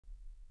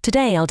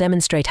Today I'll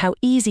demonstrate how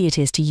easy it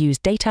is to use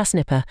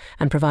Datasnipper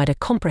and provide a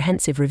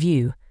comprehensive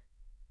review.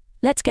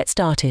 Let's get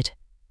started.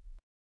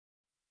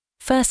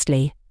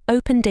 Firstly,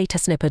 open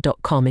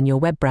datasnipper.com in your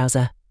web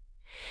browser.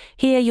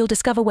 Here you'll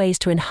discover ways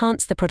to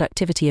enhance the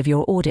productivity of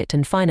your audit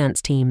and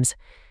finance teams.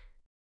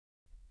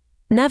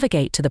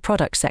 Navigate to the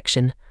Product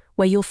section,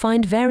 where you'll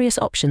find various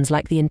options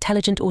like the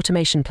Intelligent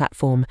Automation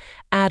Platform,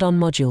 Add-on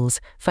Modules,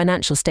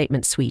 Financial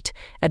Statement Suite,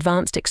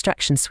 Advanced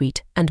Extraction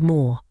Suite, and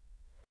more.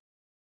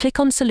 Click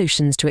on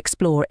Solutions to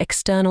explore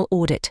external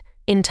audit,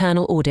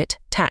 internal audit,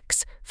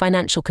 tax,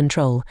 financial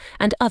control,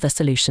 and other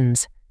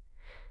solutions.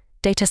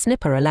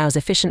 Datasnipper allows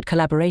efficient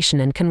collaboration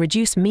and can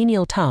reduce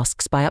menial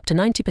tasks by up to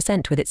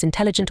 90% with its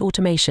intelligent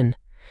automation.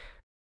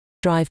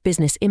 Drive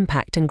business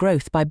impact and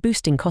growth by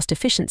boosting cost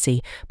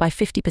efficiency by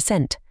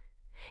 50%.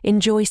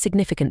 Enjoy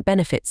significant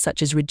benefits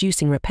such as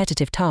reducing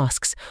repetitive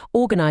tasks,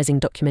 organizing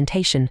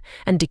documentation,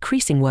 and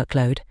decreasing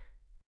workload.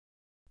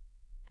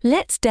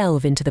 Let's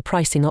delve into the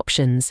pricing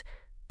options.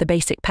 The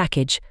basic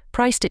package,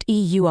 priced at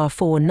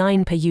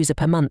 €4.9 per user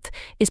per month,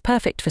 is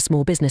perfect for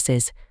small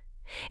businesses.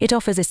 It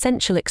offers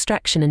essential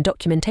extraction and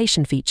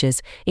documentation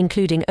features,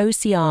 including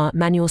OCR,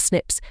 manual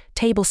snips,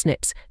 table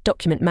snips,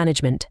 document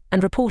management,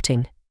 and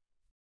reporting.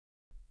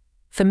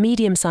 For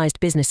medium-sized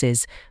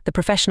businesses, the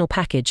professional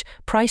package,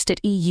 priced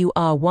at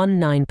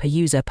 €1.9 per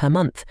user per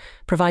month,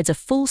 provides a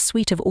full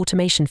suite of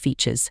automation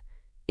features.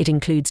 It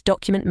includes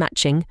document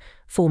matching,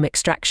 form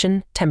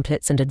extraction,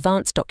 templates, and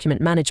advanced document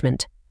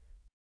management.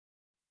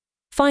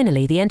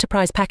 Finally, the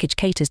enterprise package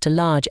caters to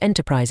large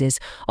enterprises,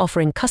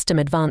 offering custom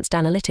advanced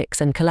analytics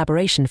and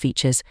collaboration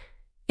features.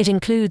 It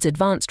includes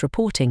advanced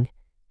reporting,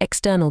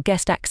 external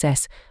guest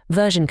access,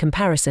 version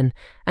comparison,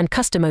 and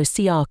custom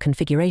OCR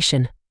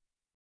configuration.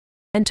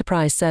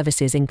 Enterprise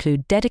services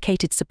include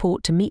dedicated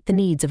support to meet the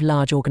needs of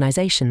large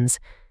organizations.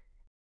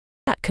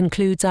 That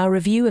concludes our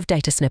review of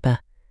Datasnipper.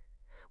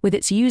 With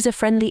its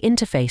user-friendly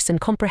interface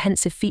and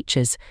comprehensive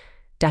features,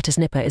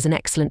 Datasnipper is an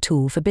excellent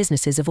tool for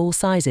businesses of all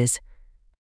sizes.